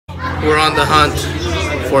We're on the hunt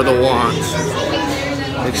for the wands.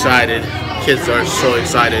 Excited. Kids are so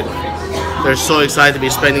excited. They're so excited to be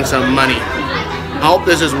spending some money. I hope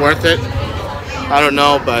this is worth it. I don't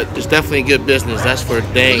know, but it's definitely good business. That's for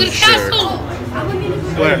dang sure.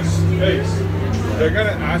 Where? They're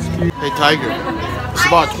gonna ask you. Hey Tiger, it's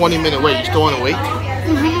about a 20-minute wait. You still want to wait?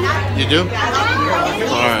 You do?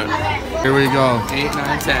 Alright. Here we go. 8,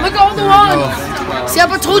 9, 10. Look at all the wands. See, I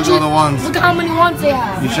told you. Look at how many wands they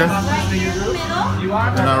have. You sure?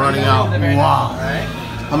 They're not running out. Wow.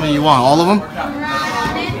 How many you want? All of them?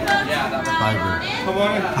 Tiger.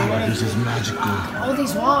 This is magical. All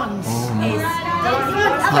these wands. Oh no.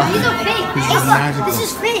 These are fake. This is magical. This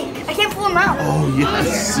is fake. I can't pull them out. Oh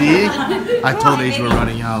yes. See? I told Ace we're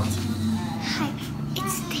running out. It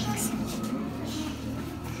stinks.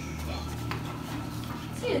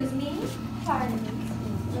 Excuse me. Pardon me.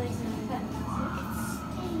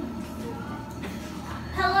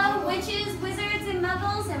 Hello, witches, wizards, and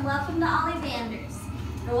muggles, and welcome to Ollivanders.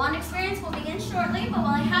 The wand experience will begin shortly, but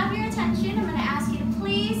while I have your attention, I'm going to ask you to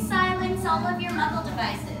please silence all of your muggle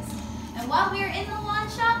devices. And while we are in the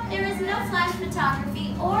wand shop, there is no flash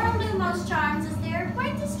photography or Lumos charms, as they are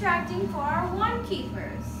quite distracting for our wand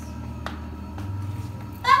keepers.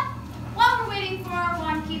 But while we're waiting for our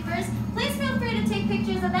wand keepers, please feel free to take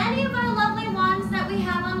pictures of any of our lovely wands that we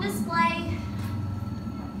have on display.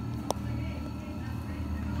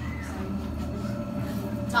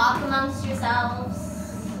 Talk amongst yourselves.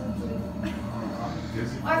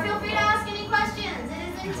 Or feel free to ask any questions.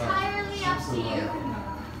 It is entirely up to you.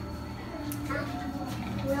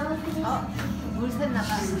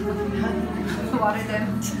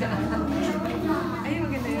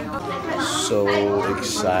 So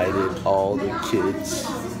excited. All the kids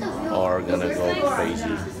are gonna go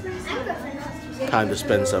crazy. Time to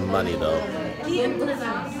spend some money though.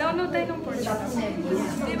 No, they don't purchase.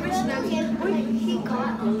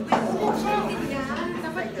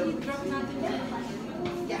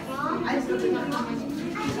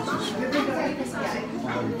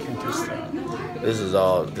 This is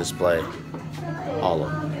all display. All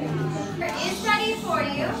of them. It's ready for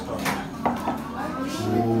you.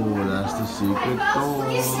 Ooh, that's the secret door.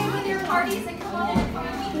 You see with your parties and come on.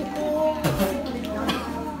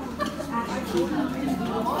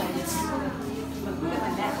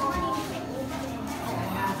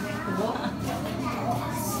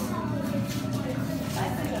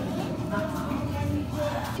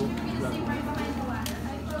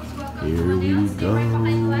 Here we go.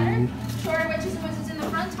 Shorter witches and wizards in the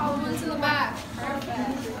front, taller ones in the back.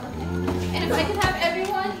 Perfect. And if I could have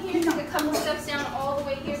everyone here take a couple steps down all the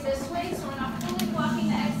way here this way, so we're not fully blocking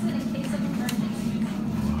the exit in case of emergency.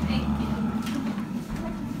 Thank you.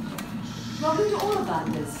 Welcome to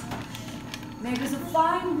Ollivanders. Makers of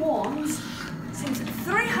fine wands since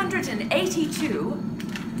 382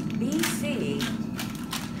 BC.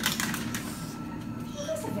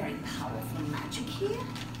 There's a very powerful magic here.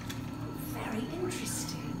 Very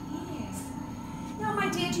interesting, yes. Now, my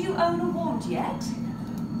dear, do you own a wand yet?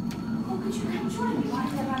 Or could you come join me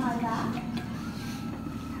right there by my back?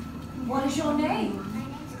 What is your name? My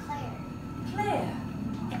name's Claire. Claire.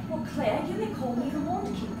 Well, Claire, you may call me the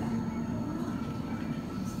wand keeper.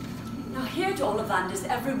 Now, here at Ollivanders,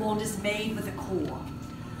 every wand is made with a core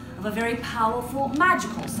of a very powerful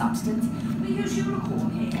magical substance. We use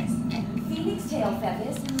unicorn hairs, phoenix tail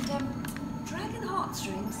feathers, and dragon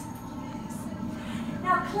heartstrings.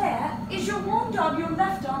 Now, Claire, is your wand on your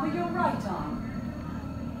left arm or your right arm?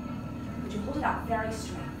 Would you hold it up very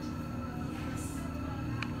straight? Yes.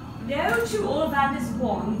 No two Ollivanders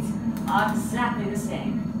wands are exactly the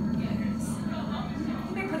same. Yes.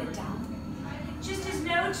 You may put it down. Just as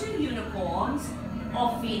no two unicorns,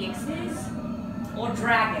 or phoenixes, or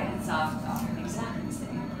dragons are exactly the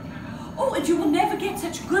same. Oh, and you will never get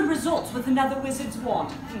such good results with another wizard's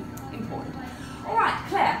wand. Important. All right,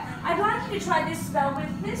 Claire, I'd like you to try this spell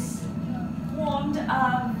with this wand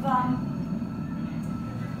of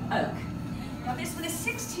oak. Now this one is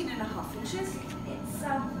 16.5 inches. It's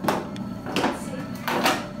let's see.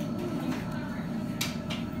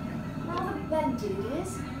 Rather bendy it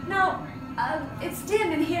is. Now, it's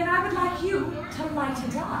dim in here, and I would like you to light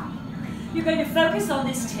it up. You're going to focus on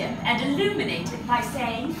this tip and illuminate it by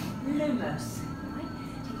saying Lumos. Right?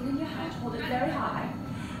 Take it in your hand, hold it very high.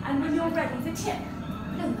 And when you're ready, the tip.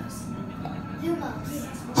 Lumos. Lumos.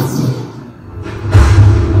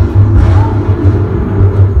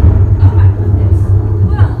 Oh my goodness.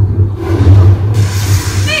 Well.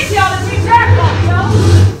 Meteorology jackpot, Joe!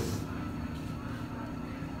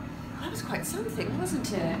 That was quite something,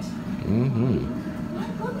 wasn't it? Mm-hmm. My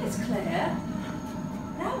goodness, Claire.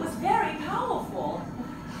 That was very powerful.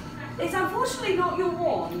 It's unfortunately not your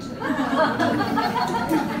wand.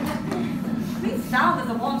 We found that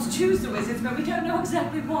the wands choose the wizards, but we don't know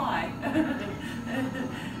exactly why.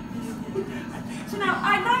 So now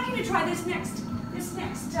I'd like you to try this next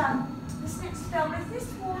spell with this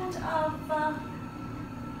wand of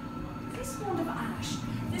ash.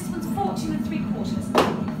 This one's 14 3/4. It's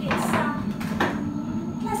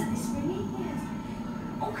pleasantly springy, yes.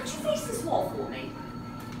 Oh, could you face this wall for me?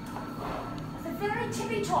 At the very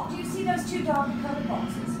tippy top, do you see those two dark colored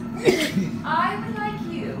boxes? I would like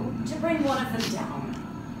you to bring one of them down.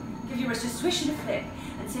 Give your wrist a swish and a flip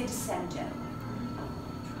and say descendo.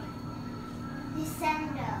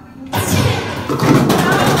 Descendo.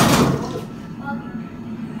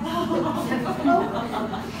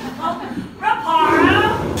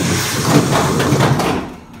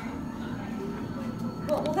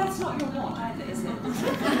 Well, that's not your wand either, is it?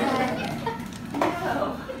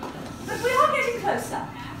 No. But we are getting closer.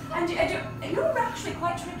 And you're actually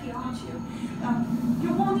quite tricky, aren't you?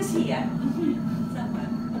 Your wand is here. Somewhere.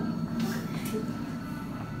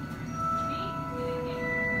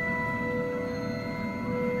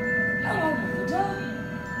 Oh, I wonder.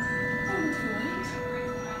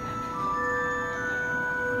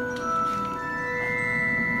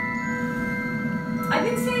 I've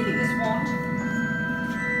been saving this wand.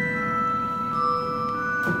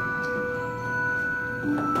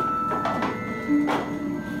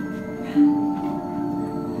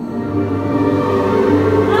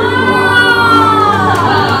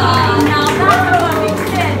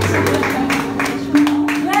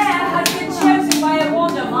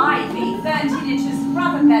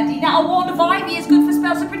 Now, a wand of ivy is good for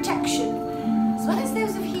spells of protection, as well as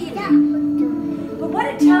those of healing. But what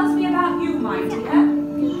it tells me about you, my dear,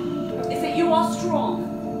 is that you are strong,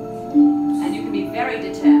 and you can be very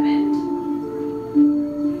determined,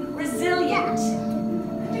 resilient,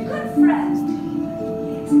 and a good friend.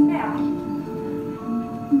 Yes, now.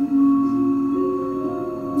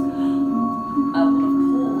 Oh, of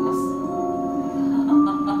course.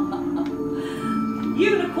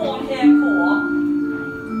 Unicorn hair core.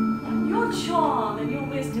 Your charm and your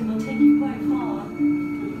wisdom will take you quite far.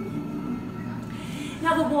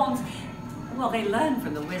 Now the wands, well, they learn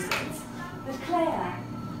from the wizards. But Claire,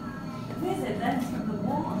 the wizard learns from the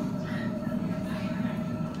wand.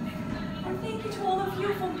 And thank you to all of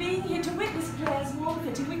you for being here to witness Claire's wand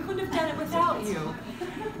fitting. We couldn't have done it without you.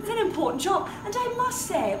 It's an important job. And I must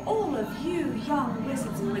say, all of you young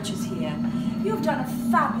wizards and witches here, you have done a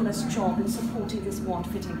fabulous job in supporting this wand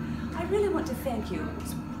fitting. I really want to thank you.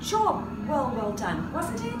 Job well done,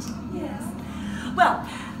 wasn't it? Yes. Well,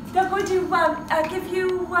 they're going to give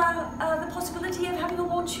you the possibility of having a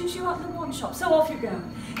wand choose you up in the wand shop. So off you go.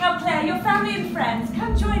 Now, Claire, your family and friends,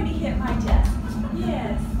 come join me here at my desk.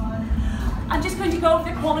 Yes. I'm just going to go over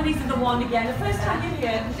the qualities of the wand again. The first time you're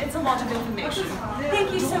here, it's a lot of information.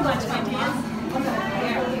 Thank you so much, my dears.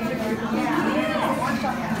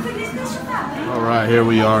 All right, here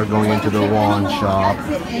we are going into the wand shop.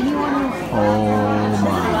 Oh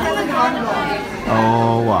my.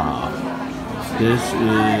 Oh wow. This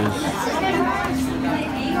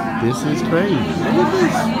is crazy. Look at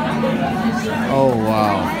this. Oh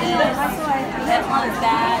wow.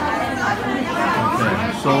 Okay,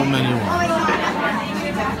 so many wands.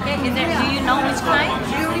 Do you know which kind?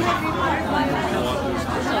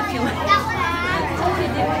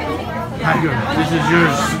 Tiger, this is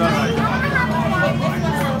yours.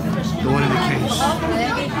 The one in the case.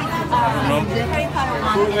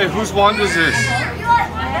 Hey, whose wand is this?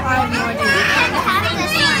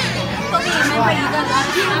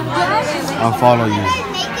 I'll follow you.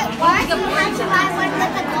 Make it work, you have to buy one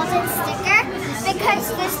with a golden sticker because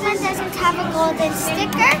this one doesn't have a golden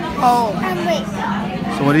sticker. Oh. Wait.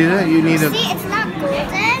 So what do you need? See, it's not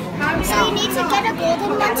golden. So you need to get a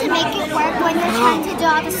golden one to make it work when you're trying to do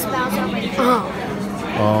all the spells already. Oh.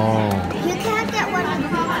 You can't get one of these.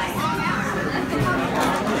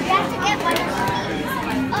 You have to get one of these.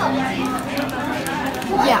 Oh.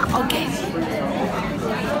 Yeah, okay.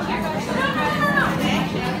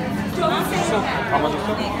 How much is it?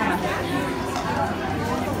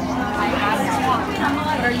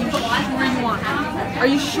 What are you sure you want? Are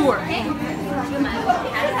you sure?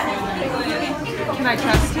 Can I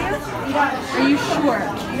trust you? Are you sure?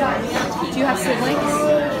 Do you have siblings?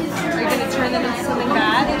 Are you going to turn them into something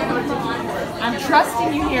bad? I'm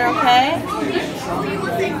trusting you here, okay?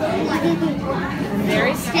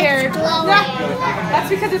 Very scared. No, that's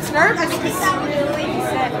because it's nervous.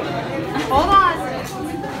 Hold on.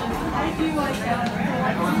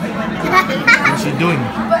 What's she doing?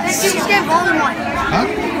 She's getting Voldemort. Huh?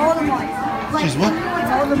 Voldemort. She's what?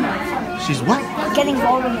 Voldemort. She's what? Getting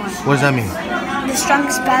Voldemort. What does that mean? The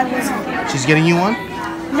strongest bad wizard. She's getting you one?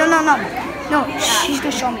 No. No, she's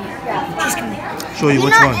gonna show me. She's gonna show you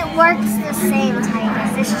which one? It works the same,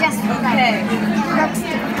 Titus. It's just Okay. looks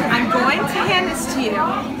different. I'm going to hand this to you,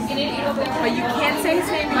 but you can't say his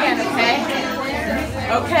name again, okay?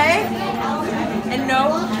 Okay? And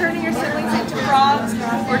no turning your siblings into frogs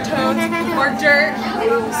or toads or dirt.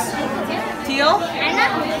 Deal? I'm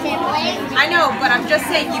not siblings. I know, but I'm just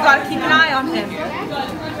saying you gotta keep an eye on him.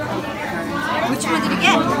 Which one did he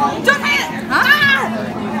get? Don't hit! Ah!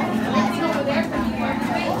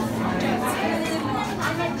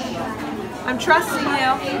 I'm trusting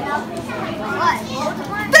you. What?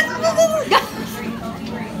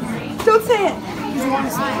 Don't say it.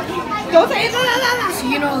 Don't say it. So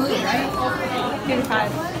you know who, right? Give me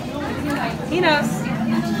 5. He knows.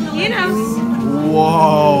 He knows.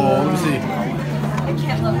 Whoa, let me see. I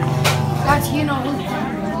can't look. That's you know who.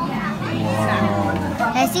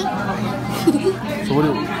 I see. So what do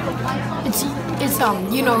It's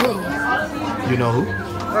you know who. you know who?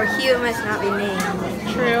 Or he who must not be named.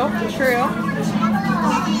 True. True.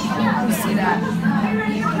 Let me see that.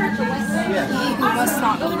 He who must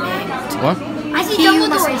not be named. What? I see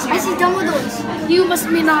Dumbledore. He who must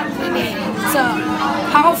be not be named. It's a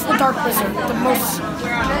powerful dark wizard. The most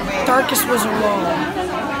darkest wizard of all.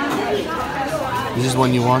 Is this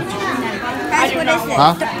one you want? Guys, what is it?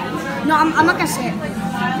 Huh? No, I'm not gonna say it.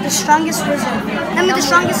 The strongest wizard. I mean the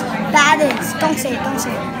strongest baddest. Don't say it. Don't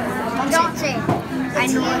say it. Don't say it. I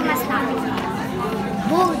know it must not be.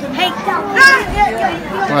 Hey,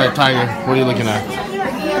 Alright, Tiger, what are you looking at?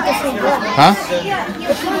 Huh?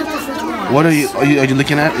 What are you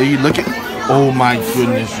looking at? Are you looking? Oh my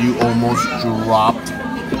goodness, you almost dropped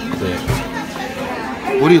it.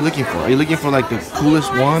 What are you looking for? Are you looking for like the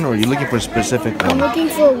coolest one, or are you looking for a specific I'm one? looking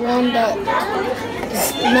for one that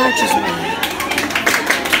matches me.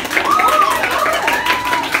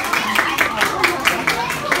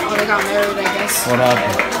 Oh, they got married, I guess. What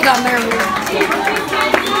happened? They got married.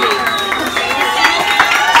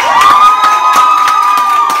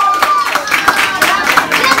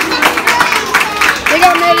 They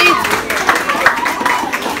got married.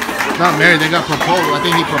 Not married, they got proposed. I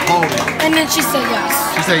think he proposed. And then she said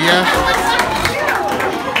yes. She said yes?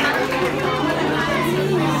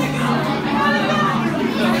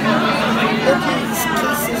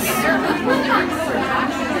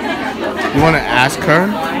 You want to ask her?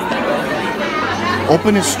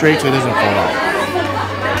 Open it straight so it doesn't fall out.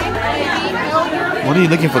 What are you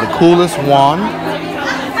looking for? The coolest wand?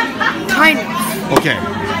 Kind of. Okay.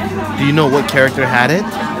 Do you know what character had it?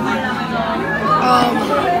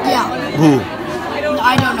 Yeah. Who?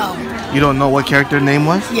 I don't know. You don't know what character name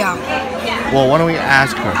was? Yeah. Well, why don't we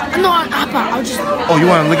ask her? No, I'll just. Oh, you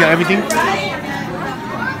want to look at everything?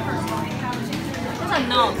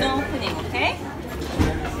 No opening, okay?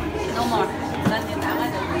 No more.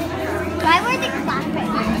 Why were they clapping?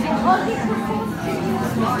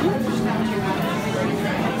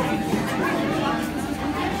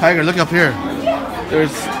 Tiger, look up here.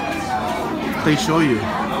 There's. They show you.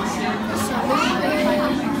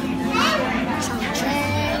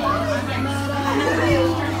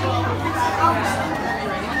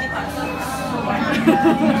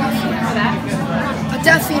 A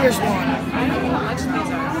Death Eater's one.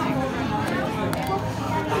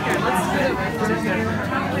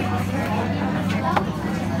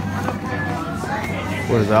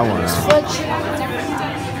 What is that one?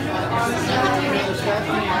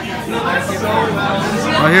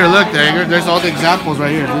 Right here, look, Tiger. There's all the examples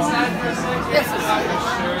right here.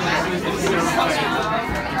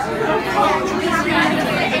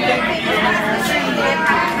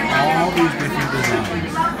 All these different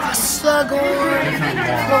designs. Slughorn,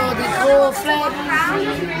 the cool flag.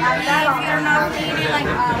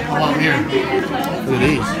 How about here? Look at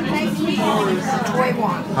these. Toy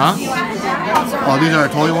wand. Huh? Oh, these are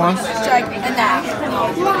toy ones? And that.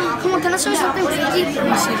 Come on, can I show you something crazy? Let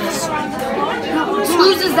me see this.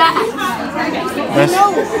 Whose is that? That's,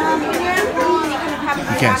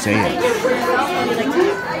 you can't say it.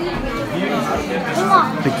 Come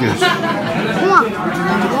on. Pick yours. Come on.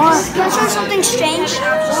 Can I show you something strange?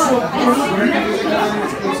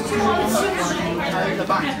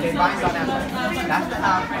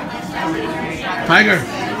 Tiger.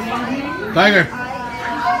 Tiger.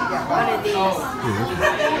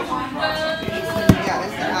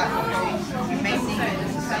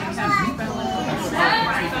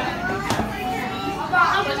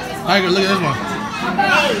 Tiger, look at this one.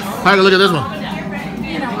 Tiger, look at this one.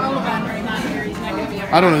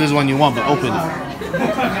 I don't know if this is one you want, but open it.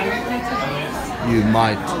 You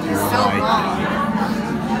might.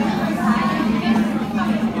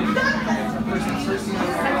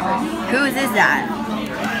 Whose is that?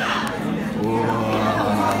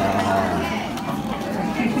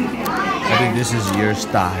 I think this is your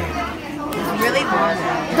style. Really?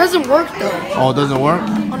 It doesn't work though. Oh, it doesn't work?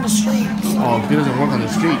 On the streets. Oh, if it doesn't work on the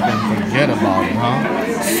street, then forget about it, huh?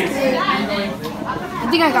 I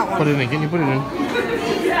think I got one. Put it in. Can you put it in?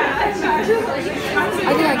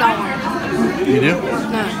 I think I got one. You do?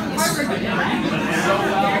 No.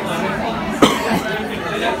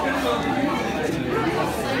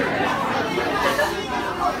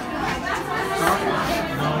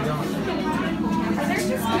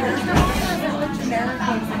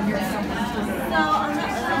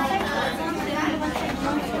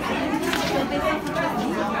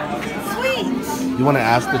 You want to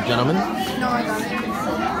ask the gentleman? No, I got it.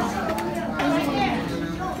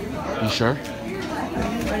 You sure?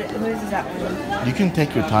 Who is that one? You can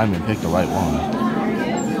take your time and pick the right one.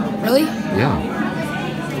 Really? Yeah.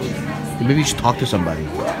 Maybe you should talk to somebody.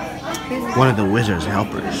 One of the wizard's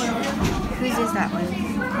helpers. Whose is that one?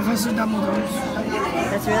 Professor Dumbledore's.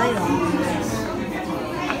 That's really long.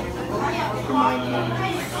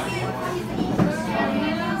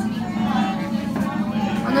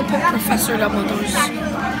 I'm gonna pick Professor Dumbledore's.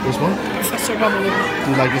 This one? Professor Dumbledore.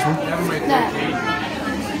 Do you like this one? That.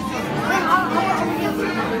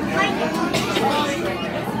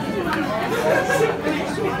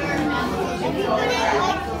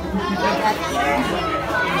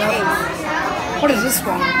 What is this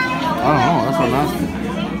one? I don't know. That's what I'm asking.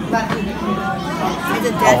 It's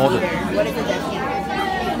a I'll Death hold it. Eater. What is a Death Eater?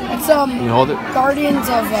 It's Can you hold it? Guardians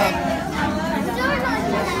of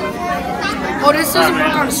Oh, this doesn't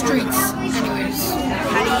work on the streets. Anyways.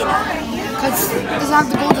 How do you know? Because it doesn't have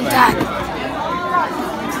the golden tag.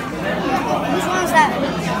 Which one is that?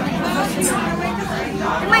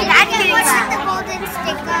 My dad gave us the golden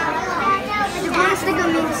sticker. The golden sticker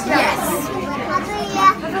means Yes.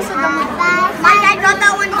 My dad got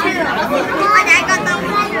that one too. My dad got that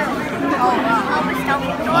one too.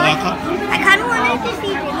 I kind of wanted to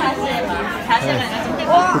see it.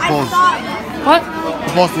 Propose. What?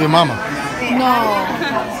 Propose to your mama. No.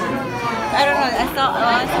 I don't know. I thought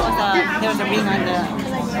there was a ring on the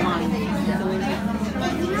line.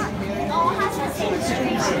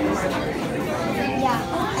 Yeah,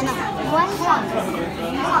 and one song.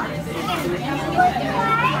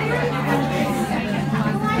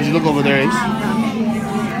 Did you look over there, Ace?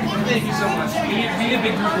 Thank you so much. Be a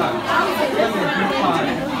big group hug.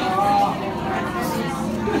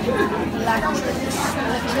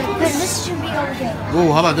 This should be over here.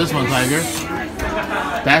 Ooh, how about this one, Tiger?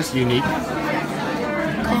 That's unique.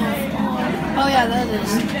 Oh yeah, that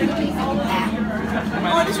is.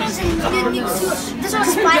 Oh, this one's in new suit. This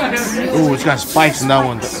one's spikes. Ooh, it's got spikes in that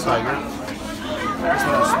one, Tiger.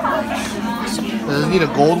 Does it need a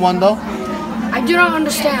gold one, though? I do not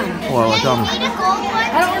understand. Or tell me. Need a gold one?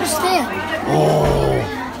 I don't understand.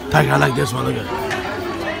 Oh, Tiger, I like this one. Look at it.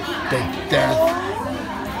 The Death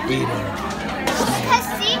Eater. Because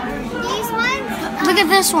see, these ones. Look at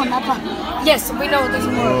this one. That one. Yes, we know this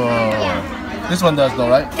one. Oh. This one does, though,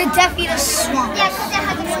 right? The Death Eater swamp. Yeah, because it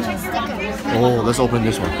has a bunch of stickers. Oh, let's open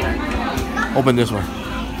this one. Open this one.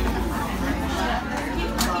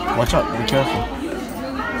 Watch out. Be careful.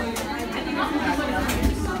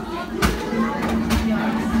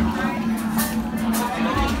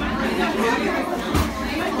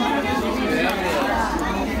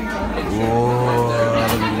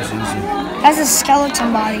 That's a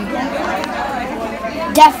skeleton body.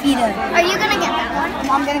 Death Eater. Are you gonna get that one?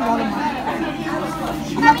 I'm gonna go to mine.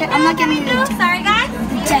 I'm not getting it. Sorry, guys.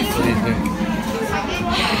 Death What do you think?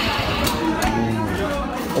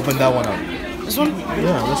 Ooh. Open that one up. This one?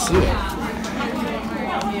 Yeah, let's see it.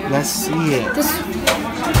 Let's see it. This.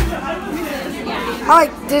 I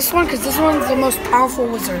like this one because this one's the most powerful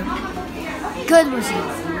wizard. Good wizard.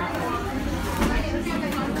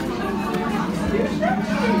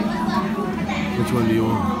 Which one do you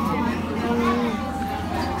want?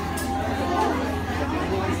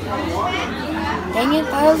 Dang it,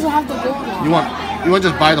 that doesn't have the gold one. You want to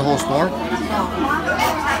just buy the whole store?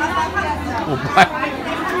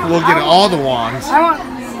 We'll get all the wands. I want.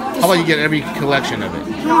 How about you get every collection of it?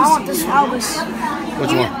 No, I want this Albus.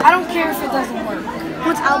 Which one? I don't care if it doesn't work.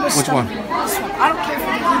 What's Albus? Which one? This one. I don't care if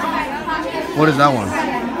it doesn't work. What is that one?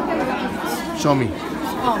 Show me.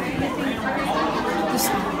 Oh. This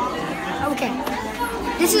one. Okay.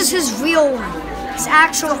 This is his real one. His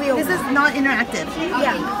actual real one. This is not interactive.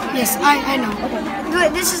 Yeah. Yes, I know.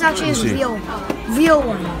 But this is actually his Let me see. real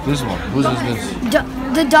one. This one. Whose is this?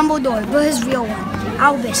 The Dumbledore, but his real one.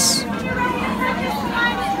 Albus.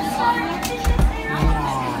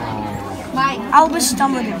 Mike. Albus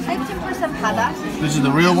Dumbledore. This is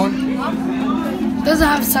the real one? Doesn't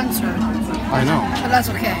have a sensor, I know. but that's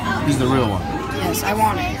okay. This is the real one. Yes, I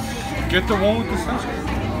want it. Get the one with the sensor.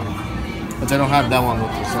 But they don't have that one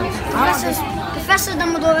with the sensor. Professor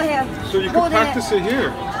Dumbledore here. So you can practice it here.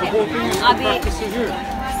 The whole thing is to practice it here.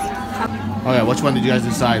 Okay, which one did you guys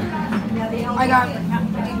decide? I got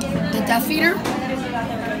the Death Eater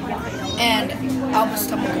and Albus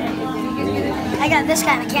Dumbledore. I got this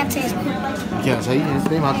guy and I can't say his name. You can't say his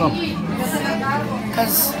name, how come?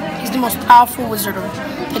 Because he's the most powerful wizard of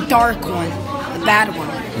the dark one, the bad one.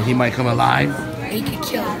 And he might come alive. And he could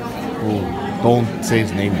kill him. Oh, don't say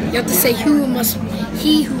his name then. You have to say he who must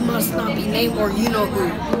not be named, or you know who.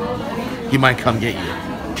 He might come get you.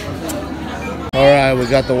 Alright, we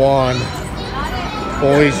got the wand.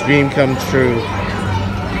 Boy's dream come true.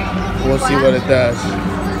 We'll see what it does.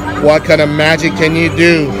 What kind of magic can you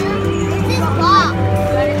do?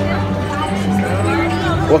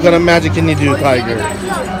 What kind of magic can you do, Tiger? No,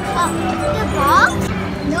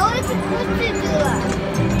 it's supposed to do that.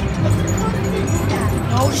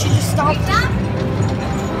 No, she just stopped.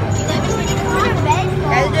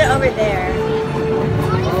 Gotta do it over there.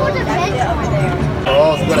 Gotta do it over there.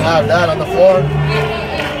 Oh, so we're gonna have that on the floor.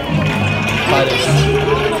 Titus.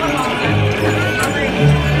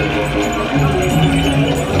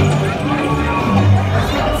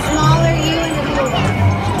 Smaller you and the little one.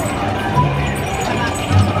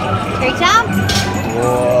 Great job.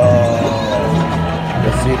 Whoa.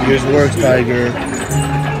 Let's see if yours works, Tiger.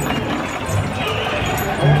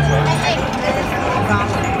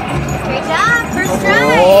 Great job. First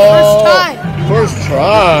try. Oh, first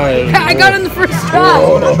try. I got in the first try.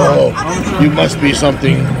 Oh, you must be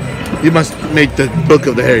something. You must make the book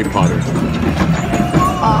of the Harry Potter.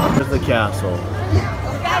 Here's the castle.